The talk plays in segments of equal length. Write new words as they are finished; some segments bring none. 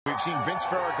We've seen Vince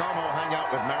Ferragamo hang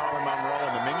out with Marilyn Monroe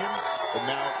and the Minions, and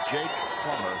now Jake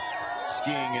Plummer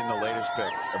skiing in the latest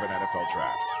pick of an NFL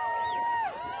draft.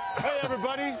 Hey,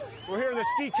 everybody. We're here in the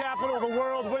ski capital of the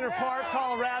world, Winter Park,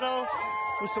 Colorado,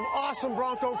 with some awesome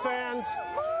Bronco fans.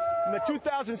 In the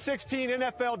 2016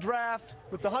 NFL Draft,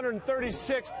 with the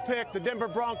 136th pick, the Denver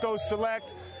Broncos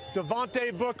select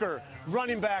Devontae Booker,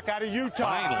 running back out of Utah.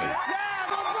 Finally. Yeah,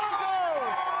 the Broncos!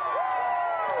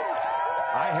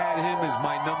 I had him as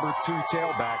my number 2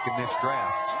 tailback in this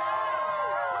draft.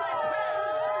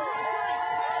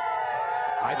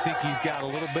 I think he's got a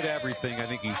little bit of everything. I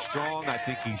think he's strong. I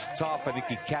think he's tough. I think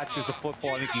he catches the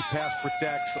football. I think he pass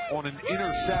protects. On an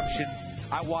interception,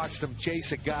 I watched him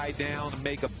chase a guy down and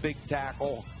make a big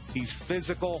tackle. He's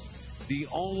physical. The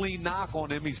only knock on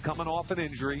him, he's coming off an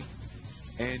injury.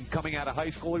 And coming out of high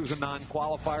school, he was a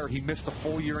non-qualifier. He missed a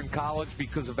full year in college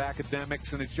because of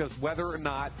academics, and it's just whether or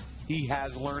not he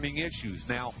has learning issues.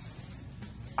 Now,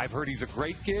 I've heard he's a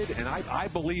great kid, and I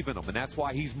believe in him, and that's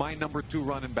why he's my number 2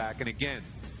 running back. And again,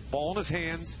 ball in his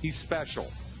hands, he's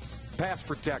special. Pass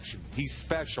protection, he's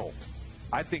special.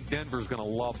 I think Denver's going to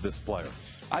love this player.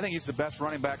 I think he's the best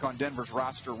running back on Denver's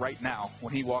roster right now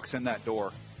when he walks in that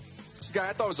door. This guy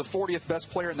I thought was the 40th best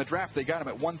player in the draft. They got him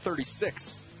at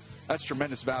 136. That's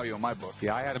tremendous value in my book.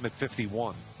 Yeah, I had him at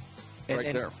 51.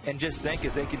 Right there. And just think,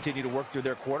 as they continue to work through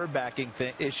their quarterbacking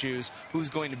issues, who's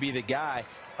going to be the guy?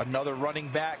 Another running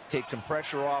back, take some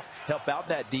pressure off, help out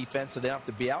that defense so they don't have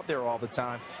to be out there all the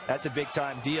time. That's a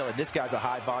big-time deal, and this guy's a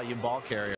high-volume ball carrier.